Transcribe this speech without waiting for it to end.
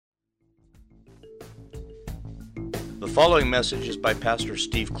The following message is by Pastor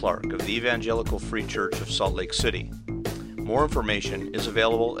Steve Clark of the Evangelical Free Church of Salt Lake City. More information is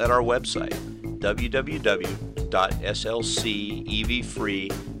available at our website,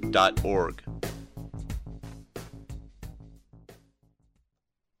 www.slcevfree.org.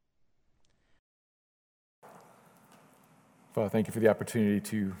 Father, thank you for the opportunity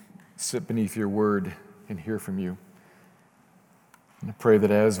to sit beneath your word and hear from you. And I pray that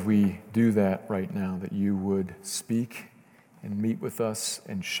as we do that right now, that you would speak and meet with us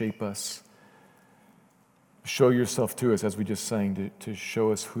and shape us. Show yourself to us, as we just sang, to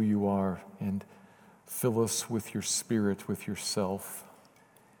show us who you are, and fill us with your spirit, with yourself,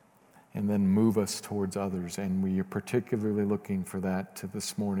 and then move us towards others. And we are particularly looking for that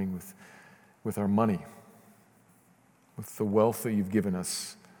this morning with our money, with the wealth that you've given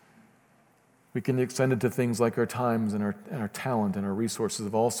us. We can extend it to things like our times and our talent and our resources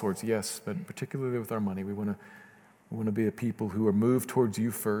of all sorts, yes, but particularly with our money. We want to be a people who are moved towards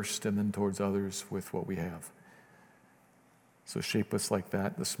you first and then towards others with what we have. So shape us like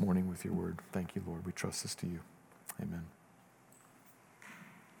that this morning with your word. Thank you, Lord. We trust this to you. Amen.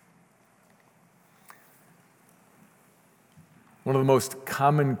 One of the most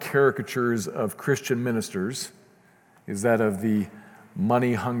common caricatures of Christian ministers is that of the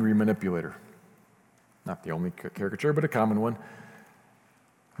money-hungry manipulator. Not the only caricature, but a common one.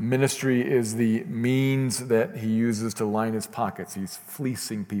 Ministry is the means that he uses to line his pockets. He's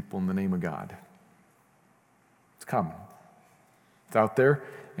fleecing people in the name of God. It's common. It's out there,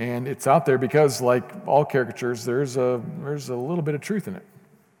 and it's out there because, like all caricatures, there's a little bit of truth in it.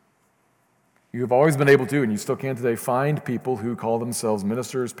 You've always been able to, and you still can today, find people who call themselves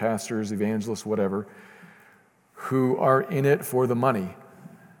ministers, pastors, evangelists, whatever, who are in it for the money.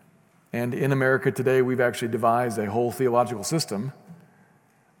 And in America today, we've actually devised a whole theological system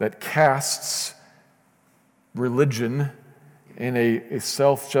that casts religion in a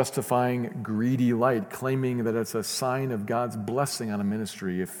self-justifying, greedy light, claiming that it's a sign of God's blessing on a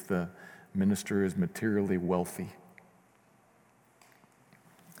ministry if the minister is materially wealthy.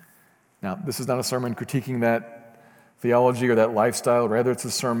 Now, this is not a sermon critiquing that theology or that lifestyle. Rather, it's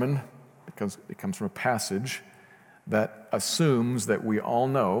a sermon, because it comes from a passage that assumes that we all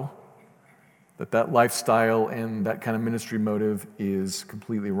know that lifestyle and that kind of ministry motive is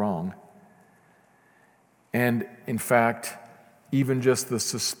completely wrong. And in fact, even just the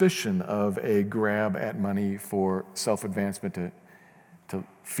suspicion of a grab at money for self-advancement to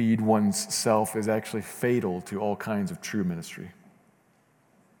feed one's self is actually fatal to all kinds of true ministry.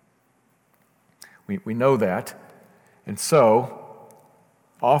 We know that. And so,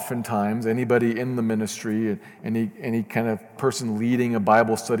 oftentimes, anybody in the ministry, any kind of person leading a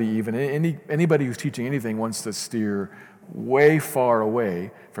Bible study, even anybody who's teaching anything wants to steer way far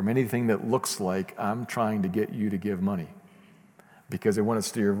away from anything that looks like I'm trying to get you to give money, because they want to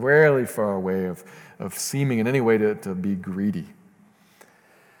steer really far away of seeming in any way to be greedy.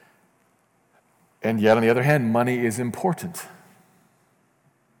 And yet, on the other hand, money is important.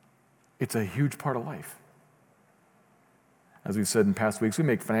 It's a huge part of life. As we've said in past weeks, we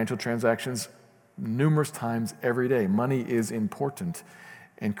make financial transactions numerous times every day. Money is important,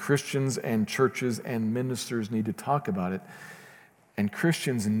 and Christians and churches and ministers need to talk about it. And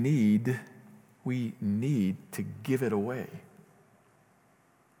Christians we need to give it away.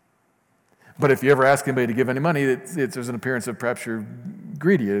 But if you ever ask anybody to give any money, there's an appearance of perhaps you're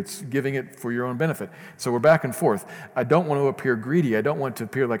greedy. It's giving it for your own benefit. So we're back and forth. I don't want to appear greedy. I don't want to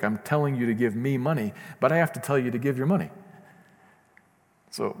appear like I'm telling you to give me money, but I have to tell you to give your money.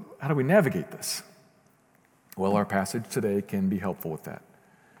 So how do we navigate this? Well, our passage today can be helpful with that.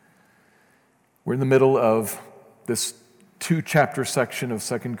 We're in the middle of this 2-chapter section of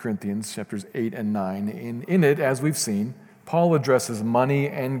 2 Corinthians, chapters 8 and 9. In it, as we've seen, Paul addresses money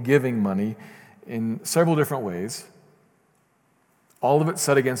and giving money in several different ways. All of it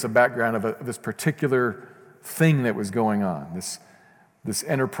set against a background of this particular thing that was going on, this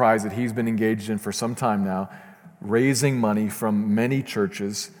enterprise that he's been engaged in for some time now, raising money from many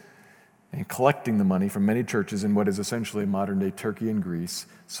churches and collecting the money from many churches in what is essentially modern-day Turkey and Greece,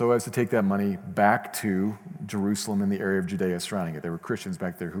 so as to take that money back to Jerusalem and the area of Judea surrounding it. There were Christians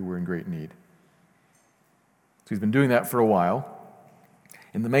back there who were in great need. So he's been doing that for a while.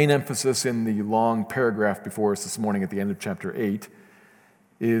 And the main emphasis in the long paragraph before us this morning at the end of chapter 8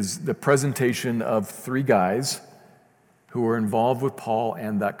 is the presentation of 3 guys who were involved with Paul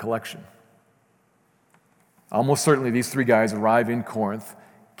and that collection. Almost certainly these 3 guys arrive in Corinth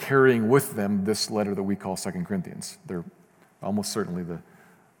carrying with them this letter that we call 2 Corinthians. They're almost certainly the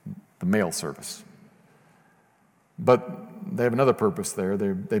mail service. But they have another purpose there.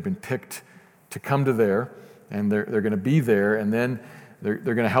 They've been picked to come to there and they're going to be there, and then they're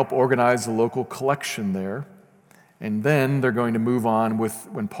going to help organize the local collection there. And then they're going to move on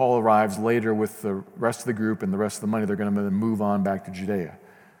when Paul arrives later with the rest of the group and the rest of the money, they're going to move on back to Judea.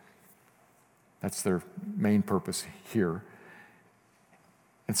 That's their main purpose here.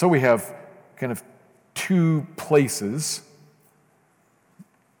 And so we have kind of two places.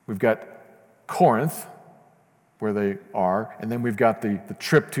 We've got Corinth, where they are, and then we've got the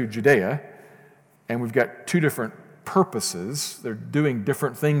trip to Judea, and we've got two different purposes. They're doing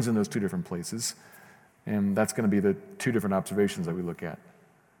different things in those two different places. And that's going to be the two different observations that we look at.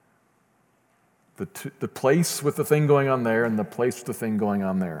 The place with the thing going on there and the place with the thing going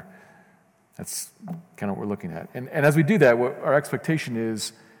on there. That's kind of what we're looking at. And as we do that, our expectation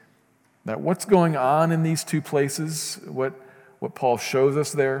is that what's going on in these two places, what Paul shows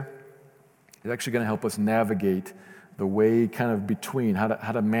us there, is actually going to help us navigate the way kind of between how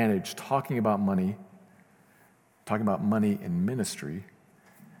to manage talking about money in ministry,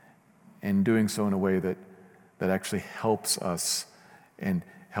 and doing so in a way that actually helps us and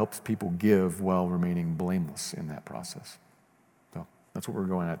helps people give while remaining blameless in that process. So that's what we're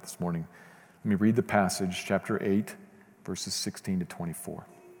going at this morning. Let me read the passage, chapter 8, verses 16 to 24.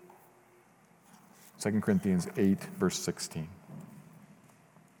 2 Corinthians 8, verse 16.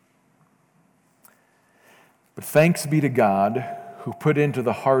 But thanks be to God, who put into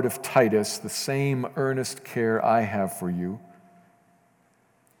the heart of Titus the same earnest care I have for you.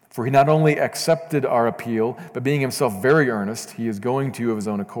 For he not only accepted our appeal, but being himself very earnest, he is going to you of his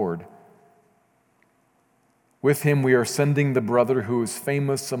own accord. With him we are sending the brother who is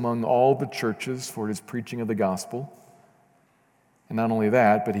famous among all the churches for his preaching of the gospel. And not only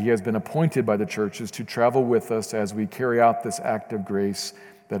that, but he has been appointed by the churches to travel with us as we carry out this act of grace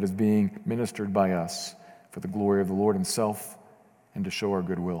that is being ministered by us for the glory of the Lord himself and to show our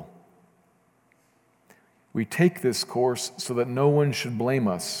goodwill. We take this course so that no one should blame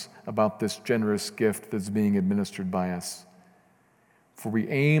us about this generous gift that's being administered by us. For we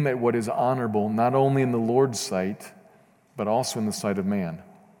aim at what is honorable not only in the Lord's sight, but also in the sight of man.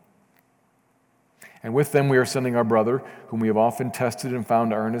 And with them we are sending our brother, whom we have often tested and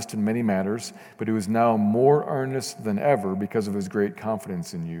found earnest in many matters, but who is now more earnest than ever because of his great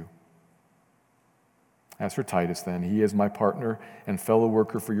confidence in you. As for Titus, then, he is my partner and fellow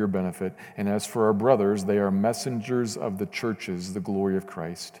worker for your benefit. And as for our brothers, they are messengers of the churches, the glory of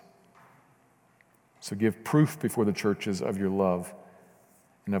Christ. So give proof before the churches of your love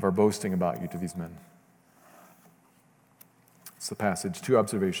and of our boasting about you to these men. It's the passage. Two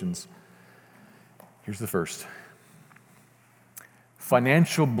observations. Here's the first.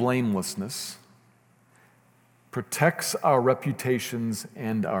 Financial blamelessness protects our reputations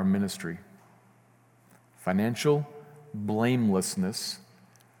and our ministry. Financial blamelessness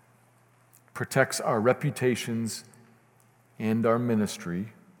protects our reputations and our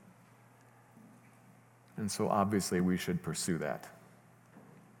ministry, and so obviously we should pursue that.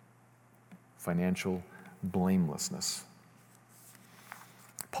 Financial blamelessness.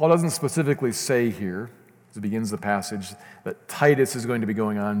 Paul doesn't specifically say here, as he begins the passage, that Titus is going to be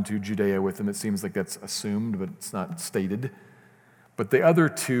going on to Judea with him. It seems like that's assumed, but it's not stated. But the other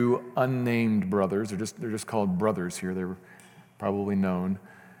two unnamed brothers, they're just called brothers here, they were probably known,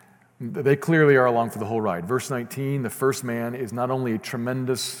 they clearly are along for the whole ride. Verse 19, the first man is not only a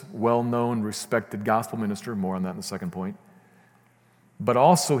tremendous, well-known, respected gospel minister, more on that in the second point, but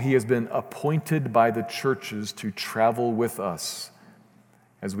also he has been appointed by the churches to travel with us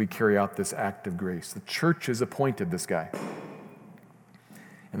as we carry out this act of grace. The church has appointed this guy.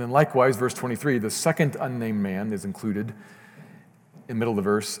 And then likewise, verse 23, the second unnamed man is included in the middle of the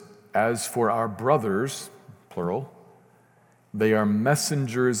verse. As for our brothers, plural, they are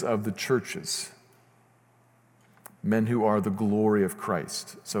messengers of the churches, men who are the glory of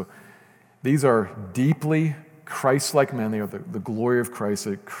Christ. So these are deeply Christ-like men. They are the glory of Christ.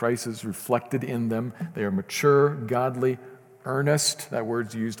 Christ is reflected in them. They are mature, godly, earnest. That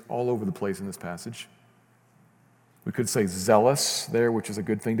word's used all over the place in this passage. We could say zealous there, which is a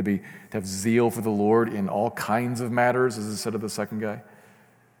good thing, to have zeal for the Lord in all kinds of matters, as is said of the second guy.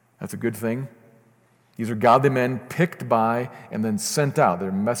 That's a good thing. These are godly men picked by and then sent out.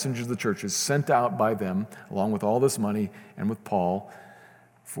 They're messengers of the churches, sent out by them, along with all this money and with Paul,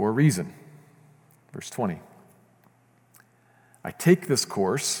 for a reason. Verse 20. I take this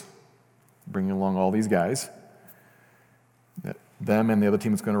course, bringing along all these guys, them and the other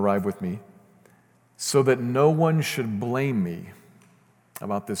team that's going to arrive with me, so that no one should blame me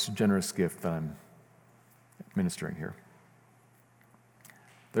about this generous gift that I'm ministering here.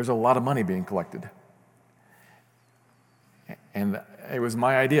 There's a lot of money being collected. And it was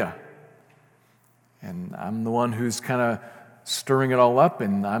my idea. And I'm the one who's kind of stirring it all up,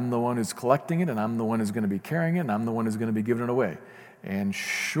 and I'm the one who's collecting it, and I'm the one who's going to be carrying it, and I'm the one who's going to be giving it away. And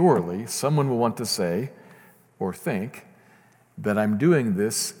surely someone will want to say or think that I'm doing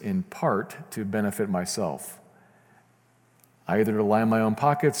this in part to benefit myself, either to line my own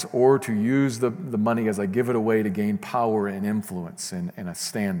pockets or to use the money as I give it away to gain power and influence and a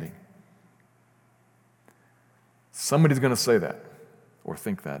standing. Somebody's going to say that or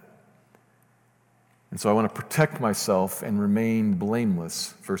think that. And so I want to protect myself and remain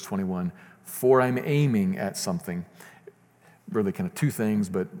blameless, verse 21, for I'm aiming at something. Really kind of two things,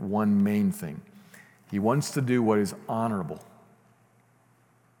 but one main thing. He wants to do what is honorable,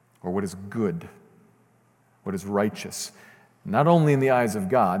 or what is good, what is righteous. Not only in the eyes of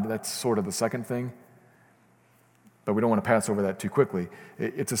God, that's sort of the second thing, but we don't want to pass over that too quickly.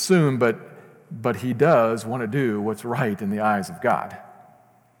 It's assumed, but he does want to do what's right in the eyes of God.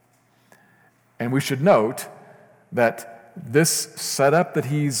 And we should note that this setup that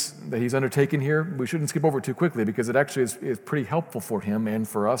he's undertaken here, we shouldn't skip over it too quickly, because it actually is pretty helpful for him and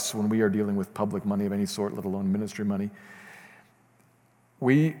for us when we are dealing with public money of any sort, let alone ministry money.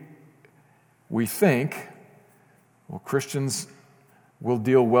 We think, well, Christians will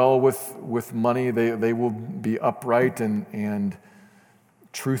deal well with money. They will be upright and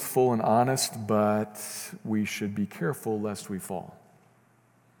truthful and honest, but we should be careful lest we fall.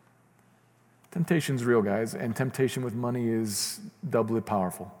 Temptation's real, guys, and temptation with money is doubly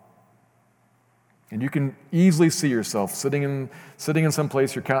powerful. And you can easily see yourself sitting in some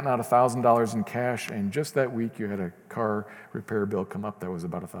place, you're counting out $1,000 in cash, and just that week you had a car repair bill come up that was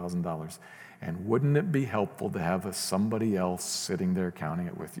about $1,000. And wouldn't it be helpful to have somebody else sitting there counting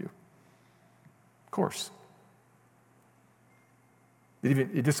it with you? Of course.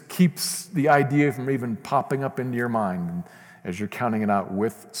 It just keeps the idea from even popping up into your mind as you're counting it out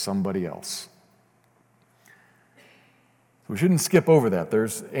with somebody else. We shouldn't skip over that.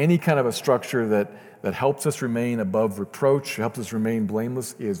 There's any kind of a structure that helps us remain above reproach, helps us remain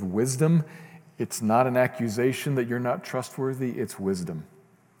blameless, is wisdom. It's not an accusation that you're not trustworthy, it's wisdom.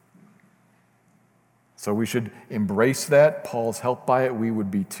 So we should embrace that. Paul's helped by it. We would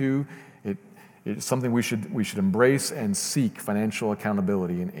be too. It's something we should embrace and seek financial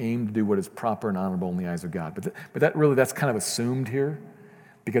accountability and aim to do what is proper and honorable in the eyes of God. But that's kind of assumed here,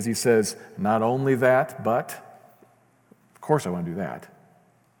 because he says, not only that, but of course I want to do that.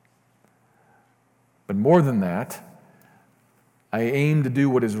 But more than that, I aim to do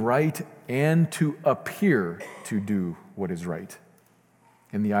what is right and to appear to do what is right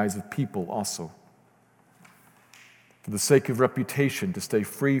in the eyes of people also. For the sake of reputation, to stay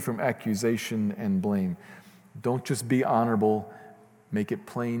free from accusation and blame. Don't just be honorable, make it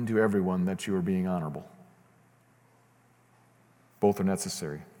plain to everyone that you are being honorable. Both are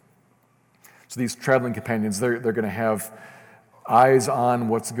necessary. So these traveling companions, they're going to have eyes on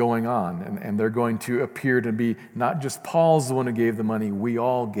what's going on, and they're going to appear to be not just Paul's the one who gave the money, we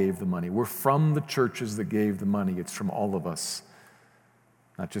all gave the money. We're from the churches that gave the money. It's from all of us,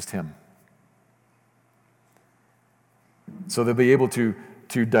 not just him. So they'll be able to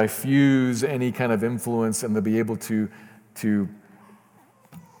diffuse any kind of influence, and they'll be able to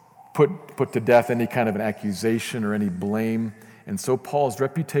put to death any kind of an accusation or any blame. And so Paul's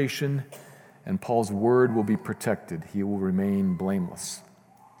reputation and Paul's word will be protected. He will remain blameless,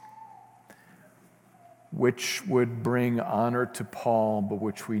 which would bring honor to Paul, but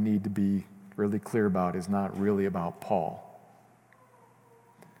which we need to be really clear about is not really about Paul.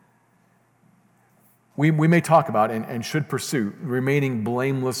 We may talk about and should pursue remaining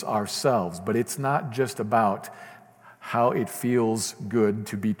blameless ourselves, but it's not just about how it feels good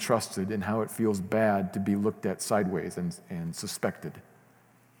to be trusted and how it feels bad to be looked at sideways and suspected.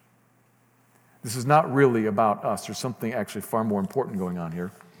 This is not really about us. There's something actually far more important going on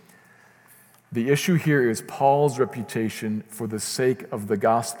here. The issue here is Paul's reputation for the sake of the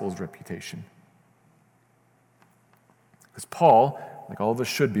gospel's reputation. Because Paul, like all of us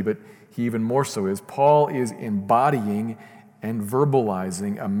should be, but he even more so is, Paul is embodying and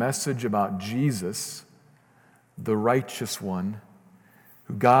verbalizing a message about Jesus, the righteous one,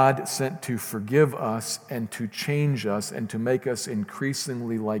 who God sent to forgive us and to change us and to make us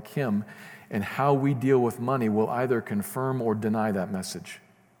increasingly like him. And how we deal with money will either confirm or deny that message.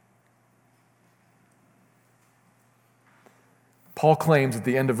 Paul claims at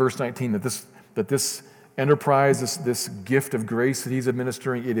the end of verse 19 that this enterprise, this gift of grace that he's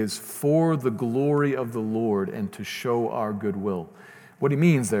administering, it is for the glory of the Lord and to show our goodwill. What he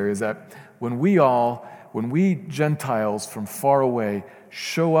means there is that when we Gentiles from far away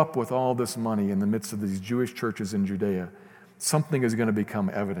show up with all this money in the midst of these Jewish churches in Judea, something is going to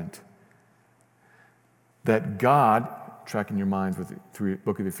become evident. that God, tracking your minds through the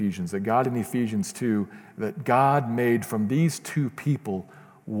book of Ephesians, that God in Ephesians 2, that God made from these two people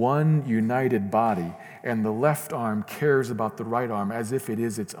one united body, and the left arm cares about the right arm as if it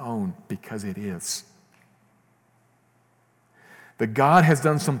is its own, because it is. That God has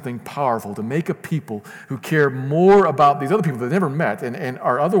done something powerful to make a people who care more about these other people they've never met and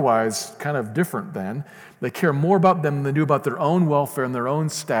are otherwise kind of different than. They care more about them than they do about their own welfare and their own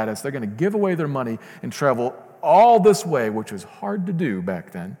status. They're going to give away their money and travel all this way, which was hard to do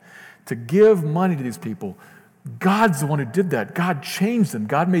back then, to give money to these people. God's the one who did that. God changed them.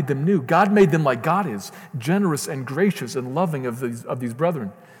 God made them new. God made them like God is, generous and gracious and loving of these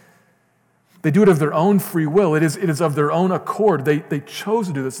brethren. They do it of their own free will. It is of their own accord. They chose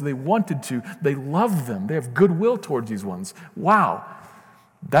to do this, and they wanted to. They love them. They have goodwill towards these ones. Wow.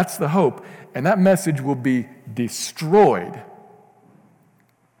 That's the hope. And that message will be destroyed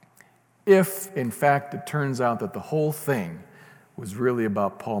if, in fact, it turns out that the whole thing was really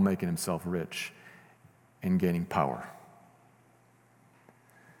about Paul making himself rich and gaining power.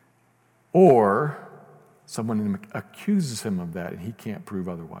 Or someone accuses him of that, and he can't prove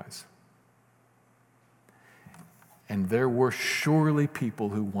otherwise. And there were surely people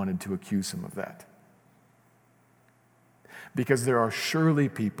who wanted to accuse him of that. Because there are surely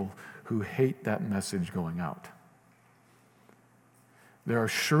people who hate that message going out. There are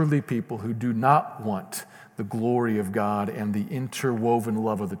surely people who do not want the glory of God and the interwoven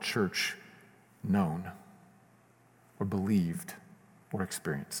love of the church known or believed or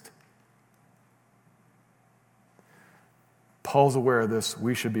experienced. Paul's aware of this.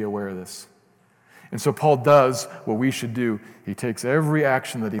 We should be aware of this. And so Paul does what we should do. He takes every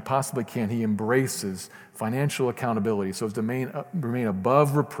action that he possibly can. He embraces financial accountability so as to remain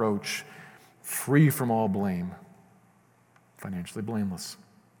above reproach, free from all blame, financially blameless.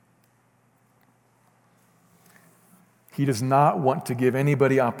 He does not want to give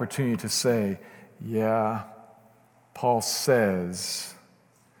anybody opportunity to say, yeah, Paul says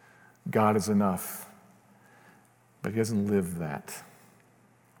God is enough, but he doesn't live that.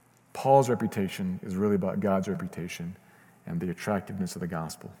 Paul's reputation is really about God's reputation and the attractiveness of the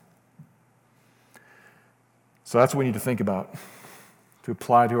gospel. So that's what we need to think about, to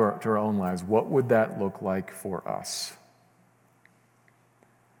apply to our own lives. What would that look like for us?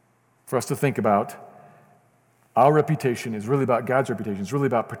 For us to think about, our reputation is really about God's reputation. It's really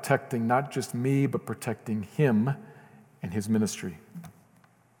about protecting not just me, but protecting him and his ministry.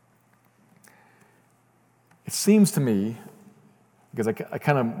 It seems to me, because I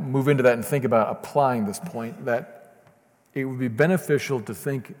kind of move into that and think about applying this point, that it would be beneficial to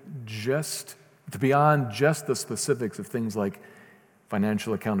think beyond just the specifics of things like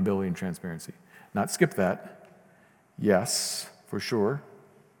financial accountability and transparency. Not skip that. Yes, for sure.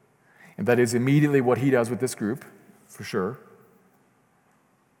 And that is immediately what he does with this group, for sure.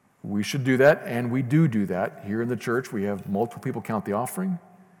 We should do that, and we do that. Here in the church, we have multiple people count the offering.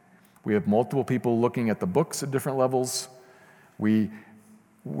 We have multiple people looking at the books at different levels. We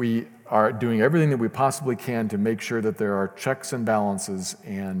are doing everything that we possibly can to make sure that there are checks and balances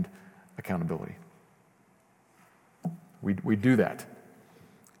and accountability. We do that.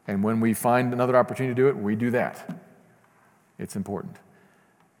 And when we find another opportunity to do it, we do that. It's important.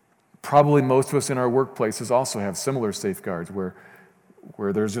 Probably most of us in our workplaces also have similar safeguards where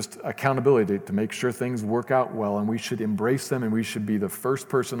there's just accountability to make sure things work out well, and we should embrace them, and we should be the first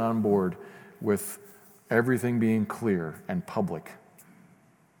person on board with everything being clear and public.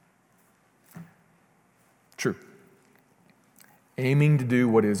 True. Aiming to do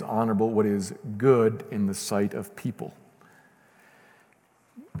what is honorable, what is good in the sight of people.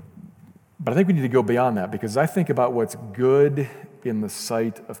 But I think we need to go beyond that, because I think about what's good in the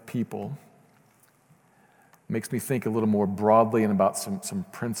sight of people. It makes me think a little more broadly and about some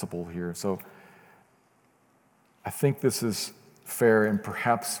principle here. So I think this is fair and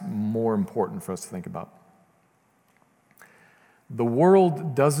perhaps more important for us to think about. The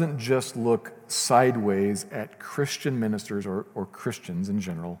world doesn't just look sideways at Christian ministers or Christians in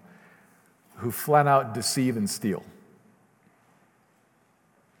general who flat out deceive and steal.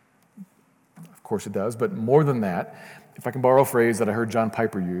 Of course it does, but more than that, if I can borrow a phrase that I heard John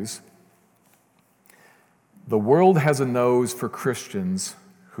Piper use, the world has a nose for Christians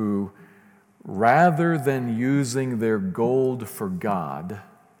who, rather than using their gold for God,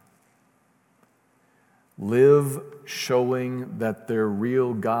 live showing that their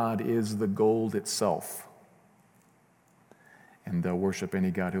real God is the gold itself. And they'll worship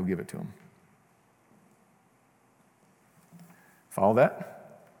any God who'll give it to them. Follow that?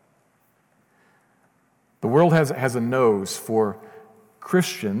 The world has a nose for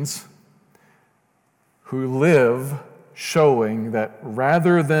Christians who live showing that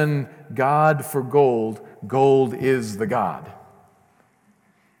rather than God for gold, gold is the God.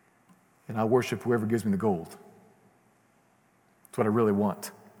 And I'll worship whoever gives me the gold. That's what I really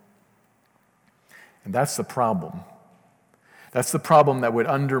want. And that's the problem. That's the problem that would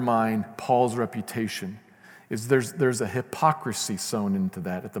undermine Paul's reputation, is there's a hypocrisy sewn into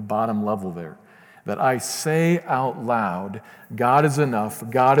that at the bottom level there. That I say out loud, God is enough,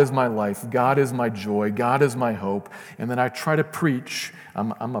 God is my life, God is my joy, God is my hope, and then I try to preach.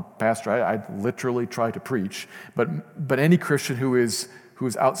 I'm a pastor, I literally try to preach, but any Christian who is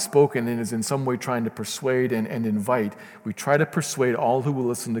outspoken and is in some way trying to persuade and invite, we try to persuade all who will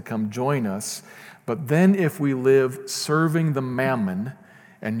listen to come join us. But then if we live serving the mammon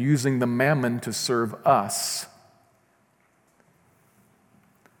and using the mammon to serve us,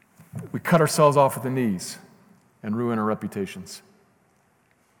 we cut ourselves off at the knees and ruin our reputations.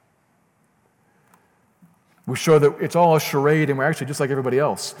 We show that it's all a charade and we're actually just like everybody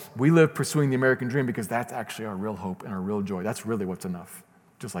else. We live pursuing the American dream because that's actually our real hope and our real joy. That's really what's enough,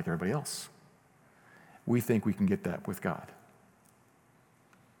 just like everybody else. We think we can get that with God.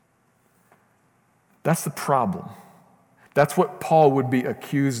 That's the problem. That's what Paul would be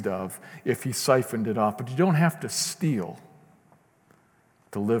accused of if he siphoned it off. But you don't have to steal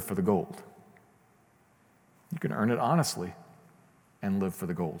to live for the gold. You can earn it honestly and live for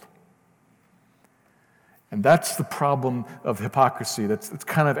the gold. And that's the problem of hypocrisy. That's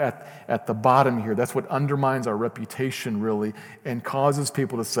kind of at the bottom here. That's what undermines our reputation, really, and causes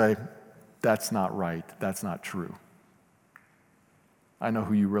people to say, that's not right, that's not true. I know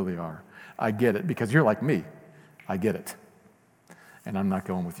who you really are. I get it, because you're like me. I get it. And I'm not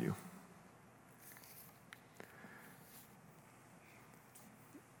going with you.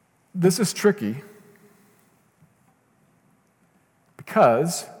 This is tricky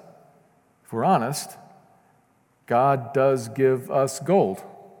because, if we're honest, God does give us gold.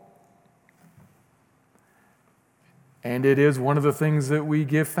 And it is one of the things that we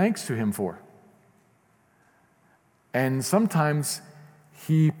give thanks to Him for. And sometimes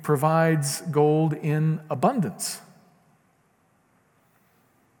He provides gold in abundance.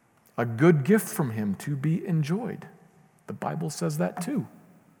 A good gift from Him to be enjoyed. The Bible says that too.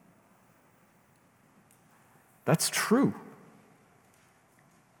 That's true.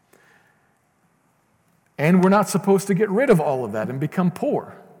 And we're not supposed to get rid of all of that and become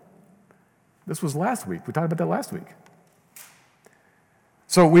poor. This was last week. We talked about that last week.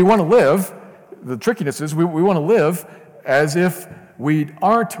 So we want to live, the trickiness is we want to live as if we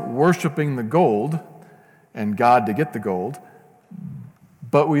aren't worshiping the gold and God to get the gold,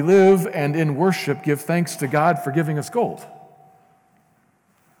 but we live and in worship give thanks to God for giving us gold.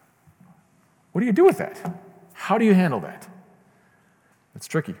 What do you do with that? How do you handle that? It's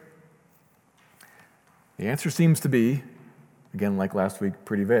tricky. The answer seems to be, again, like last week,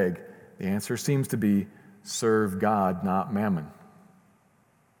 pretty vague. The answer seems to be serve God, not mammon.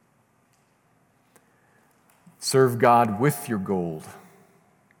 Serve God with your gold.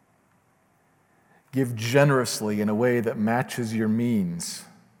 Give generously in a way that matches your means.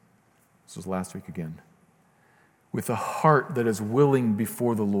 This was last week again. With a heart that is willing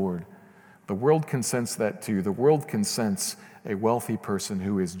before the Lord. The world can sense that too. The world can sense a wealthy person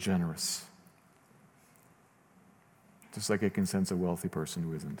who is generous. Just like it can sense a wealthy person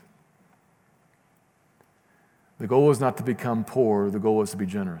who isn't. The goal is not to become poor. The goal is to be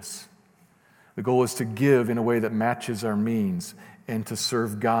generous. The goal is to give in a way that matches our means and to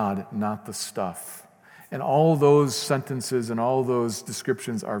serve God, not the stuff. And all those sentences and all those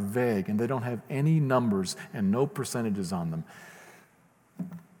descriptions are vague, and they don't have any numbers and no percentages on them,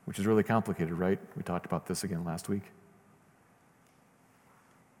 which is really complicated, right? We talked about this again last week.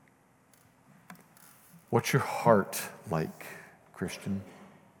 What's your heart like, Christian?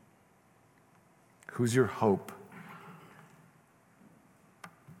 Who's your hope?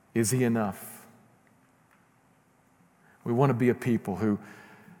 Is He enough? We want to be a people who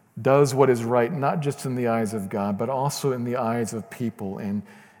does what is right, not just in the eyes of God, but also in the eyes of people. And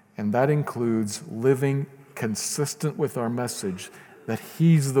that includes living consistent with our message that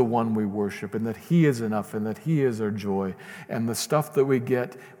He's the one we worship and that He is enough and that He is our joy. And the stuff that we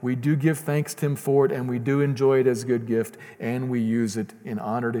get, we do give thanks to Him for it and we do enjoy it as a good gift and we use it in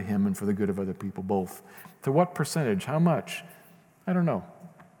honor to Him and for the good of other people, both. To what percentage? How much? I don't know.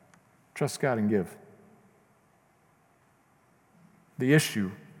 Trust God and give. The issue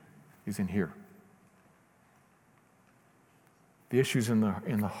is in here. The issue is in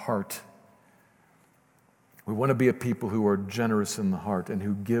the heart. We want to be a people who are generous in the heart and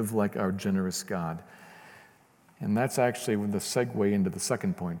who give like our generous God. And that's actually the segue into the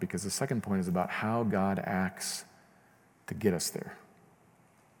second point, because the second point is about how God acts to get us there.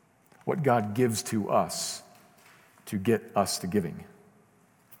 What God gives to us to get us to giving.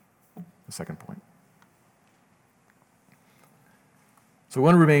 The second point. So we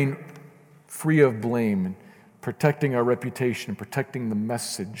want to remain free of blame and protecting our reputation, protecting the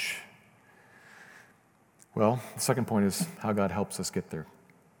message. Well, the second point is how God helps us get there.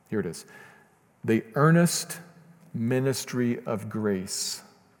 Here it is. The earnest ministry of grace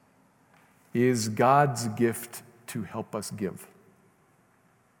is God's gift to help us give.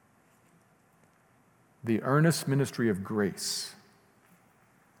 The earnest ministry of grace.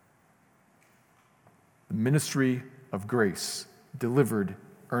 The ministry of grace delivered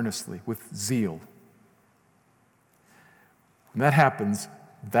earnestly with zeal. When that happens,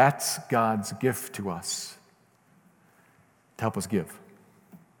 that's God's gift to us to help us give.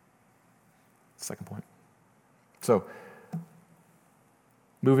 Second point. So,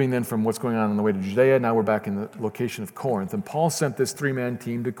 moving then from what's going on the way to Judea, now we're back in the location of Corinth. And Paul sent this 3-man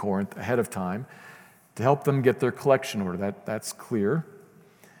team to Corinth ahead of time to help them get their collection order. That's clear.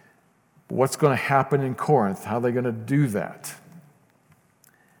 But what's going to happen in Corinth? How are they going to do that?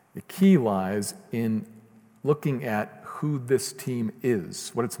 The key lies in looking at who this team is,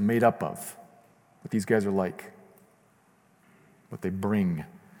 what it's made up of, what these guys are like, what they bring.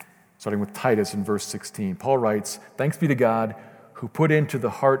 Starting with Titus in verse 16. Paul writes, "Thanks be to God who put into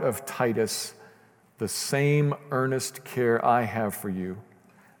the heart of Titus the same earnest care I have for you."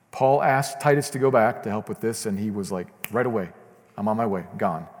 Paul asked Titus to go back to help with this, and he was like, right away, I'm on my way,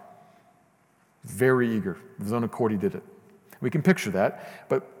 gone. Very eager. Of his own accord, he did it. We can picture that,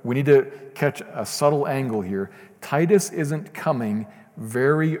 but we need to catch a subtle angle here. Titus isn't coming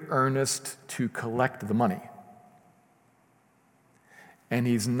very earnest to collect the money. And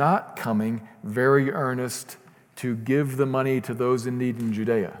he's not coming very earnest to give the money to those in need in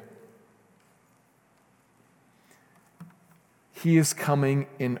Judea. He is coming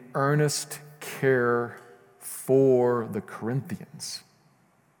in earnest care for the Corinthians.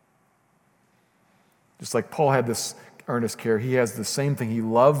 Just like Paul had this earnest care, he has the same thing. He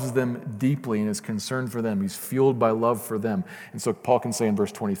loves them deeply and is concerned for them. He's fueled by love for them. And so Paul can say in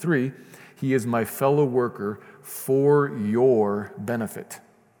verse 23, "He is my fellow worker for your benefit."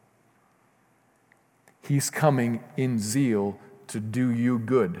 He's coming in zeal to do you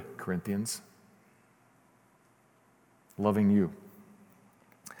good, Corinthians. Loving you.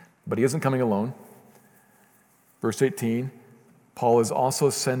 But he isn't coming alone. Verse 18, Paul is also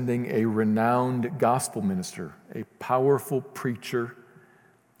sending a renowned gospel minister, a powerful preacher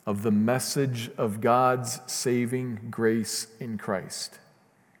of the message of God's saving grace in Christ.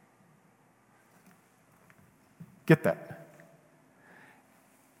 Get that?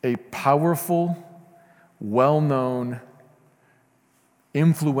 A powerful, well-known,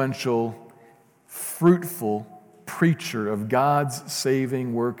 influential, fruitful preacher of God's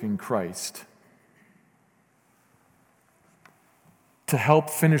saving work in Christ to help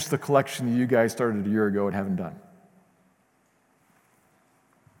finish the collection that you guys started a year ago and haven't done.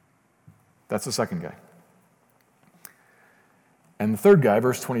 That's the second guy. And the third guy,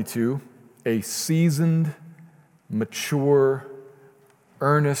 verse 22, a seasoned, mature,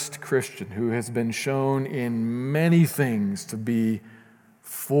 earnest Christian who has been shown in many things to be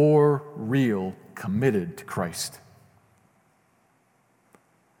for real committed to Christ.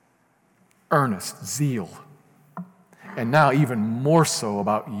 Earnest, zeal. And now even more so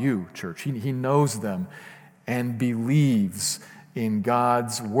about you, church. He knows them and believes in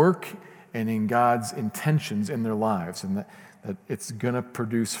God's work and in God's intentions in their lives, and that it's going to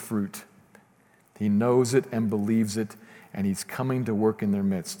produce fruit. He knows it and believes it, and he's coming to work in their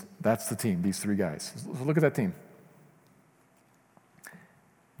midst. That's the team, these three guys. So look at that team.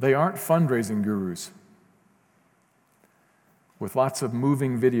 They aren't fundraising gurus with lots of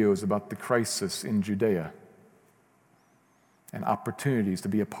moving videos about the crisis in Judea and opportunities to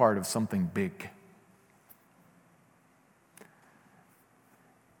be a part of something big.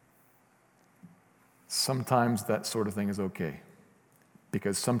 Sometimes that sort of thing is okay,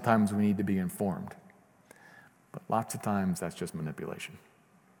 because sometimes we need to be informed. But lots of times that's just manipulation.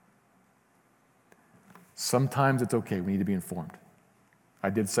 Sometimes it's okay, we need to be informed. I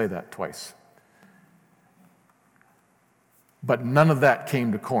did say that twice. But none of that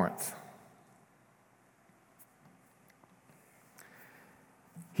came to Corinth.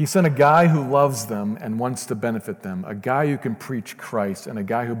 He sent a guy who loves them and wants to benefit them, a guy who can preach Christ, and a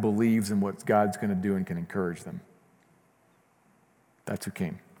guy who believes in what God's going to do and can encourage them. That's who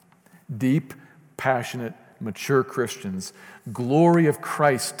came. Deep, passionate, mature Christians, glory of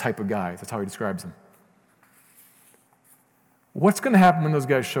Christ type of guys. That's how he describes them. What's going to happen when those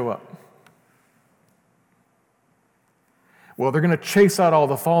guys show up? Well, they're going to chase out all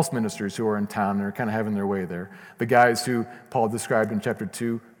the false ministers who are in town and are kind of having their way there. The guys who Paul described in chapter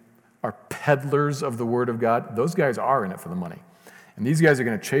 2 are peddlers of the word of God. Those guys are in it for the money. And these guys are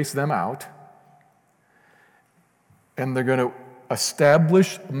going to chase them out, and they're going to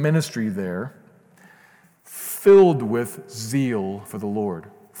establish a ministry there filled with zeal for the Lord.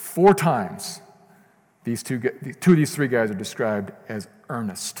 4 times, two of these 3 guys are described as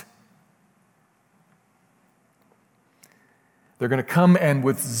earnest. They're going to come and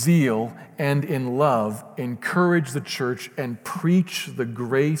with zeal and in love encourage the church and preach the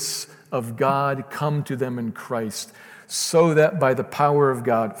grace of God come to them in Christ, so that by the power of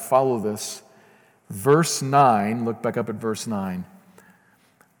God, follow this, verse 9, look back up at verse 9,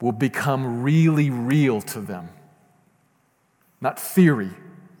 will become really real to them. Not theory.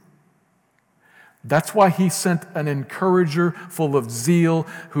 That's why he sent an encourager full of zeal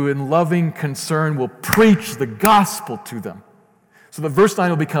who in loving concern will preach the gospel to them. So that verse 9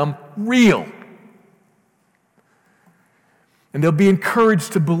 will become real. And they'll be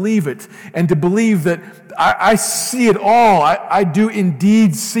encouraged to believe it and to believe that I see it all. I do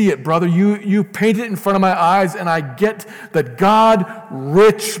indeed see it, brother. You paint it in front of my eyes, and I get that God,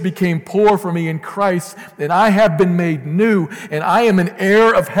 rich, became poor for me in Christ, and I have been made new, and I am an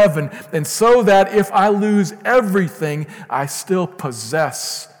heir of heaven. And so that if I lose everything, I still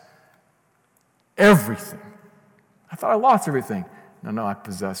possess everything. I thought I lost everything. No, I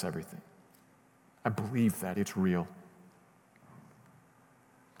possess everything. I believe that. It's real.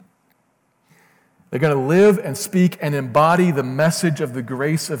 They're going to live and speak and embody the message of the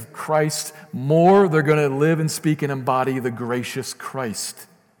grace of Christ more. They're going to live and speak and embody the gracious Christ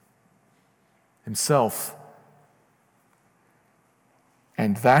himself.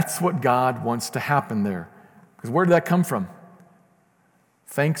 And that's what God wants to happen there. Because where did that come from?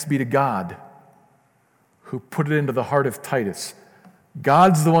 Thanks be to God who put it into the heart of Titus.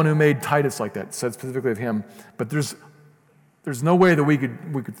 God's the one who made Titus like that. It said specifically of him. But there's no way that we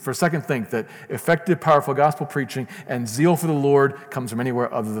could for a second think that effective, powerful gospel preaching and zeal for the Lord comes from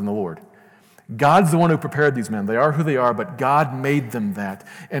anywhere other than the Lord. God's the one who prepared these men. They are who they are, but God made them that.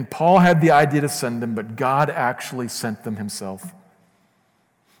 And Paul had the idea to send them, but God actually sent them himself.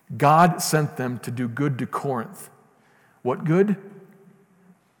 God sent them to do good to Corinth. What good?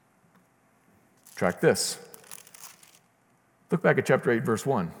 Track this. Look back at chapter 8, verse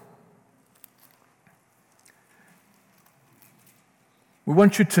 1. We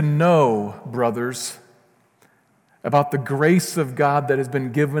want you to know, brothers, about the grace of God that has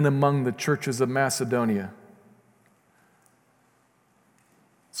been given among the churches of Macedonia.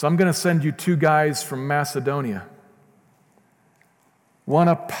 So I'm going to send you 2 guys from Macedonia. One,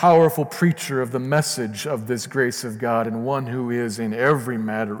 a powerful preacher of the message of this grace of God, and one who is in every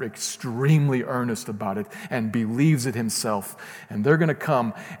matter extremely earnest about it and believes it himself. And they're going to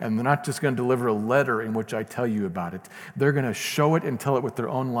come, and they're not just going to deliver a letter in which I tell you about it. They're going to show it and tell it with their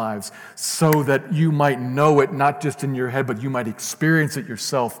own lives so that you might know it, not just in your head, but you might experience it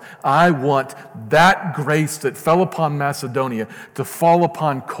yourself. I want that grace that fell upon Macedonia to fall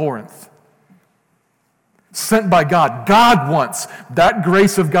upon Corinth. Sent by God. God wants that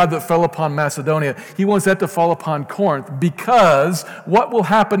grace of God that fell upon Macedonia. He wants that to fall upon Corinth, because what will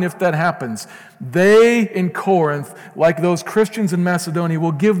happen if that happens? They in Corinth, like those Christians in Macedonia,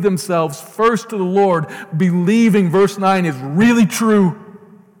 will give themselves first to the Lord, believing verse 9 is really true.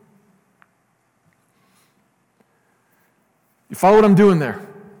 You follow what I'm doing there?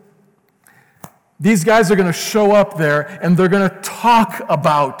 These guys are going to show up there, and they're going to talk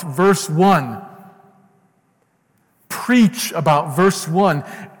about verse 1. Preach about verse 1.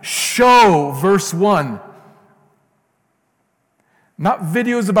 Show verse 1. Not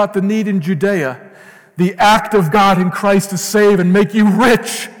videos about the need in Judea. The act of God in Christ to save and make you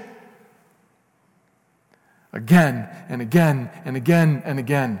rich. Again and again and again and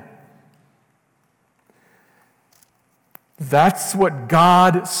again. That's what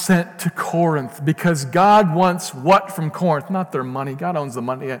God sent to Corinth, because God wants what from Corinth? Not their money. God owns the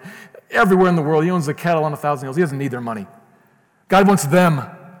money. Everywhere in the world, he owns the cattle on 1,000 hills. He doesn't need their money. God wants them.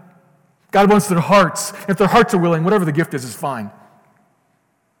 God wants their hearts. If their hearts are willing, whatever the gift is fine.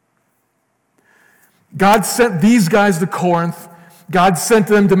 God sent these guys to Corinth. God sent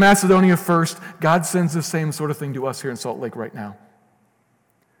them to Macedonia first. God sends the same sort of thing to us here in Salt Lake right now.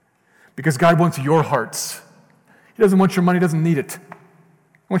 Because God wants your hearts. He doesn't want your money. He doesn't need it.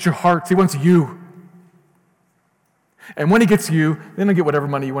 He wants your hearts. He wants you. And when he gets you, then he'll get whatever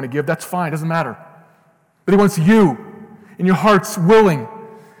money you want to give. That's fine. It doesn't matter. But he wants you and your heart's willing.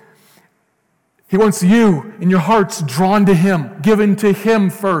 He wants you in your hearts drawn to Him, given to Him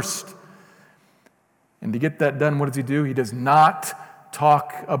first. And to get that done, what does He do? He does not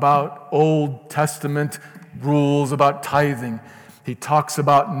talk about Old Testament rules about tithing. He talks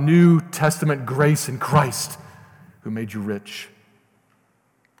about New Testament grace in Christ, who made you rich.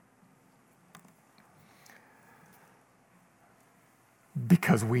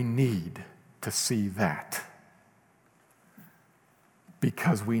 Because we need to see that.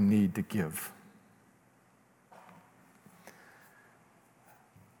 Because we need to give.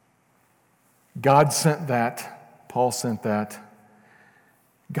 God sent that. Paul sent that.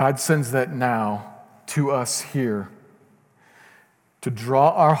 God sends that now to us here to draw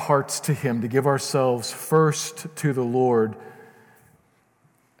our hearts to Him, to give ourselves first to the Lord,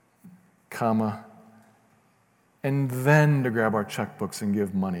 comma, and then to grab our checkbooks and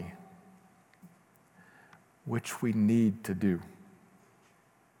give money, which we need to do.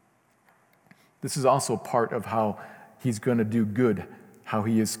 This is also part of how He's going to do good, how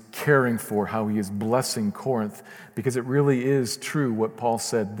He is caring for, how He is blessing Corinth, because it really is true what Paul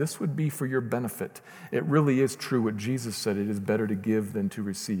said. This would be for your benefit. It really is true what Jesus said. It is better to give than to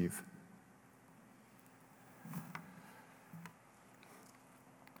receive.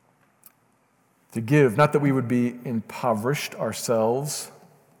 To give, not that we would be impoverished ourselves,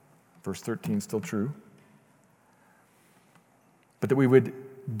 verse 13 is still true, but that we would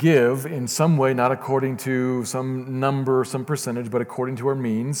give in some way, not according to some number, some percentage, but according to our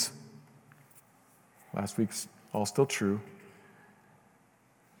means. Last week's all still true.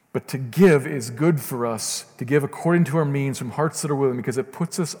 But to give is good for us, to give according to our means from hearts that are willing, because it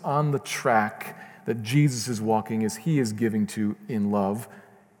puts us on the track that Jesus is walking as He is giving to in love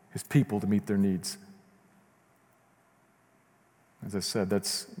His people to meet their needs. As I said,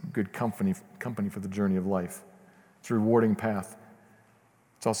 that's good company for the journey of life. It's a rewarding path.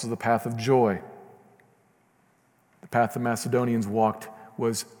 It's also the path of joy. The path the Macedonians walked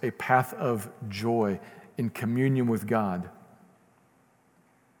was a path of joy in communion with God.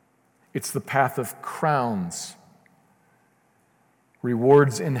 It's the path of crowns,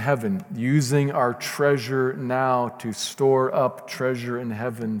 rewards in heaven, using our treasure now to store up treasure in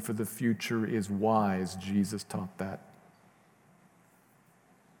heaven for the future is wise. Jesus taught that.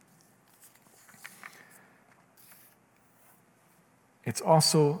 It's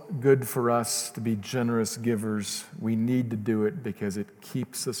also good for us to be generous givers. We need to do it because it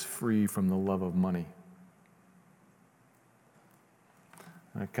keeps us free from the love of money.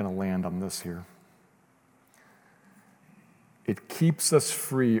 I kind of land on this here. It keeps us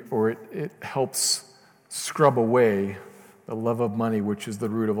free, or it helps scrub away the love of money, which is the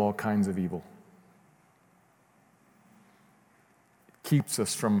root of all kinds of evil. It keeps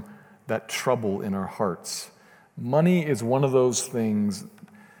us from that trouble in our hearts. Money is one of those things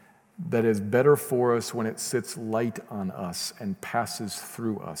that is better for us when it sits light on us and passes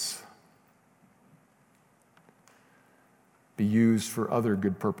through us. Be used for other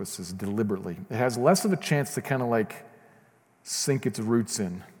good purposes deliberately. It has less of a chance to kind of like sink its roots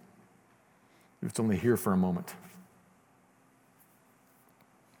in if it's only here for a moment.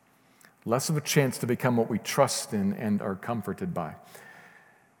 Less of a chance to become what we trust in and are comforted by.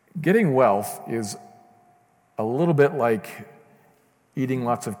 Getting wealth is a little bit like eating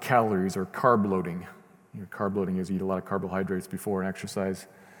lots of calories or carb loading. Carb loading is you eat a lot of carbohydrates before an exercise,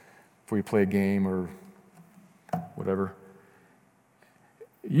 before you play a game or whatever.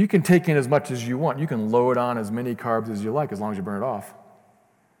 You can take in as much as you want. You can load on as many carbs as you like as long as you burn it off.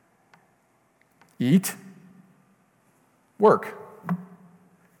 Eat, work.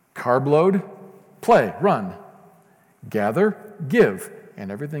 Carb load, play, run. Gather, give, and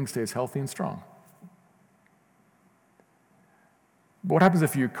everything stays healthy and strong. But what happens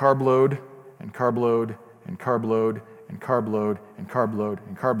if you carb load and carb load and carb load and carb load and carb load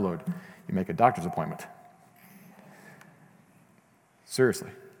and carb load? You make a doctor's appointment. Seriously.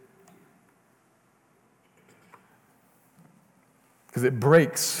 Because it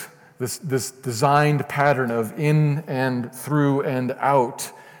breaks this designed pattern of in and through and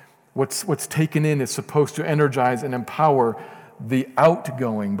out. What's taken in is supposed to energize and empower the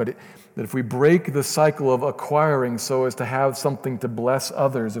outgoing, but that if we break the cycle of acquiring so as to have something to bless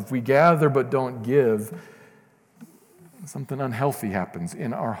others, if we gather but don't give, something unhealthy happens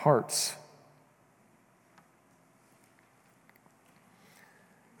in our hearts.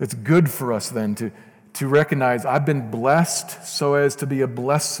 It's good for us then to recognize I've been blessed so as to be a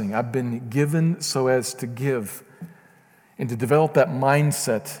blessing. I've been given so as to give. And to develop that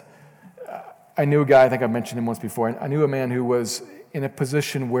mindset. I knew a guy, I think I mentioned him once before, I knew a man who was in a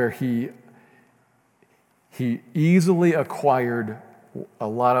position where he easily acquired a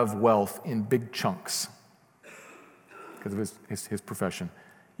lot of wealth in big chunks because of his profession.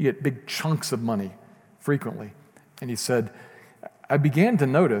 You get big chunks of money frequently. And he said, I began to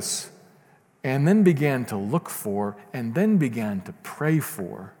notice and then began to look for and then began to pray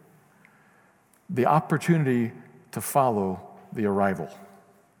for the opportunity to follow the arrival.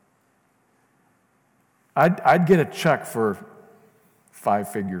 I'd get a check for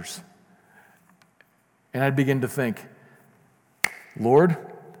 5 figures, and I'd begin to think, Lord,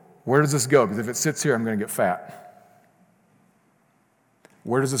 where does this go? Because if it sits here, I'm going to get fat.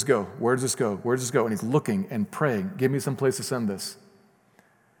 Where does this go? Where does this go? Where does this go? And he's looking and praying, give me some place to send this.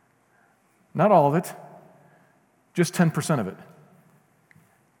 Not all of it, just 10% of it.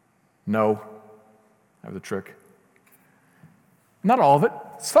 No, that was a trick. Not all of it,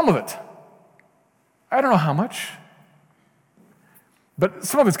 some of it. I don't know how much. But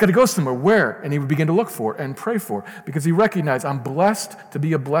some of it's got to go somewhere. Where? And he would begin to look for and pray for, because he recognized, I'm blessed to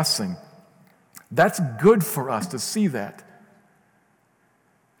be a blessing. That's good for us to see that.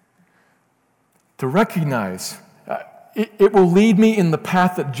 To recognize it will lead me in the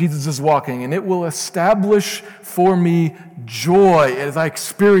path that Jesus is walking, and it will establish for me joy as I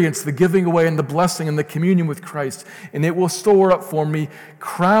experience the giving away and the blessing and the communion with Christ. And it will store up for me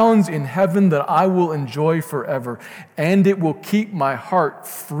crowns in heaven that I will enjoy forever. And it will keep my heart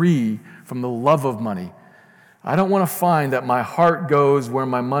free from the love of money. I don't want to find that my heart goes where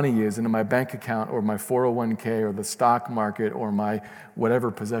my money is, into my bank account or my 401k or the stock market or my whatever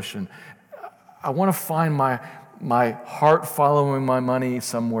possession. I want to find my heart following my money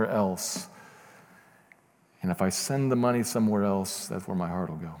somewhere else. And if I send the money somewhere else, that's where my heart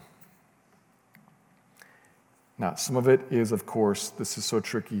will go. Now, some of it is, of course, this is so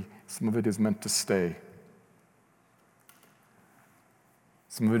tricky, some of it is meant to stay.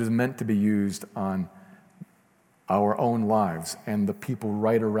 Some of it is meant to be used on our own lives and the people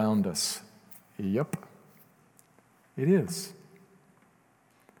right around us. Yep, it is.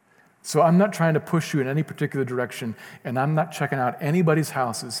 So I'm not trying to push you in any particular direction, and I'm not checking out anybody's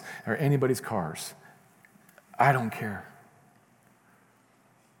houses or anybody's cars. I don't care.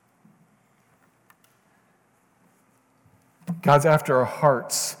 God's after our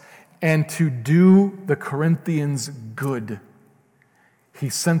hearts, and to do the Corinthians good, he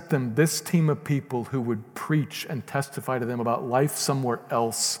sent them this team of people who would preach and testify to them about life somewhere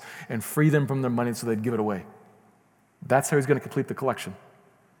else and free them from their money so they'd give it away. That's how he's going to complete the collection.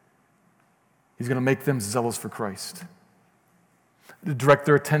 He's going to make them zealous for Christ. To direct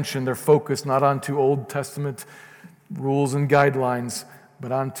their attention, their focus, not onto Old Testament rules and guidelines,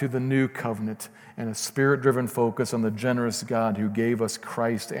 but onto the new covenant and a spirit-driven focus on the generous God who gave us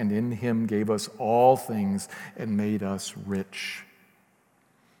Christ and in him gave us all things and made us rich.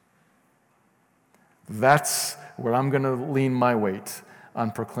 That's where I'm going to lean my weight,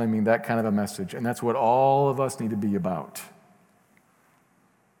 on proclaiming that kind of a message. And that's what all of us need to be about.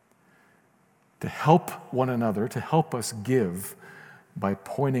 To help one another, to help us give by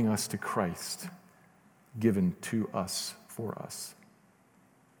pointing us to Christ, given to us for us.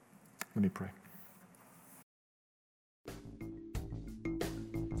 Let me pray.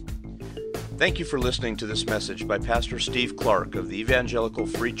 Thank you for listening to this message by Pastor Steve Clark of the Evangelical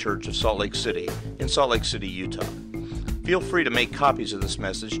Free Church of Salt Lake City in Salt Lake City, Utah. Feel free to make copies of this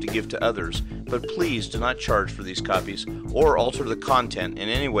message to give to others, but please do not charge for these copies or alter the content in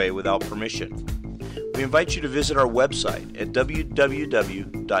any way without permission. We invite you to visit our website at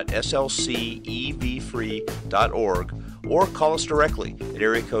www.slcevfree.org or call us directly at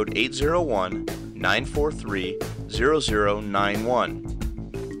area code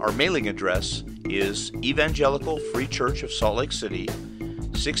 801-943-0091. Our mailing address is Evangelical Free Church of Salt Lake City,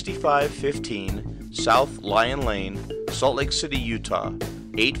 6515 South Lion Lane, Salt Lake City, Utah,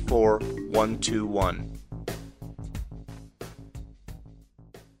 84121.